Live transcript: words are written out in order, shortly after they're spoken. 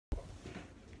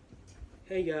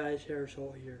Hey guys, Harris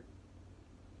Holt here.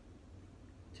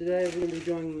 Today we're going to be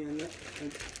doing,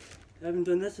 I haven't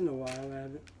done this in a while.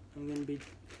 I'm going to be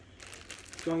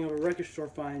going over record store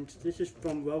finds. This is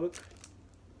from Lubbock,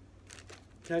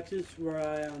 Texas, where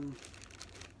I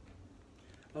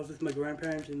was with my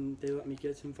grandparents and they let me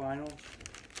get some vinyls.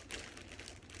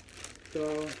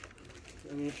 So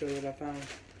I'm going to show you what I found.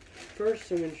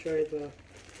 First, I'm going to show you the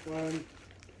one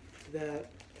that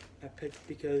I picked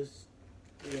because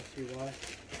you'll see why.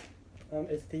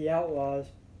 It's the Outlaws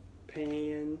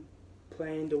Playing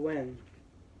to Win.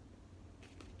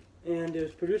 And it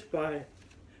was produced by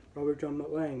Robert John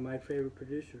McLean, my favorite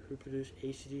producer, who produced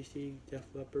AC/DC, Def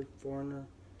Leppard, Foreigner,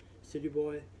 City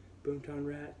Boy, Boomtown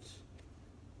Rats,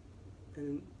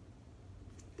 and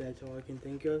that's all I can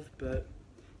think of. But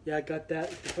yeah, I got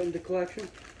that to put in the collection.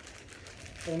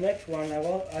 The next one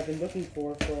I've been looking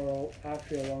for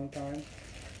actually a long time.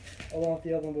 Along with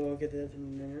the other one, but we'll get to this in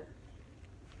a minute.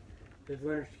 There's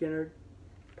Lynyrd Skynyrd,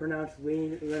 pronounced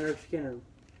Lynyrd Skynyrd.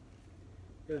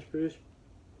 It was produced,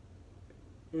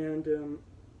 and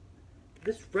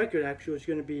this record actually was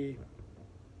going to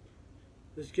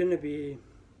be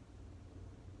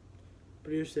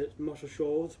produced at Muscle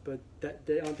Shoals, but I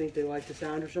don't think they liked the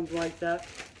sound or something like that,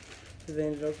 so they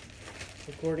ended up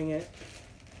recording it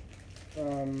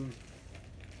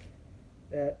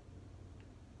at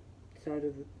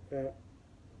sounded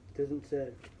doesn't say.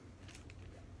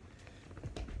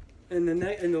 And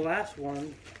the last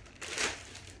one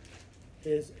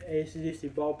is AC/DC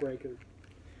Ball Breaker.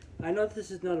 I know this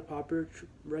is not a popular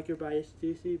record by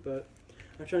AC/DC, but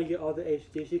I'm trying to get all the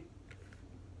AC/DC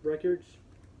records.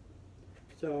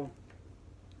 So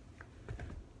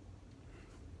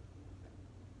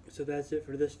that's it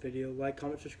for this video. Like,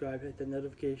 comment, subscribe, hit the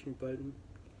notification button.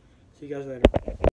 See you guys later.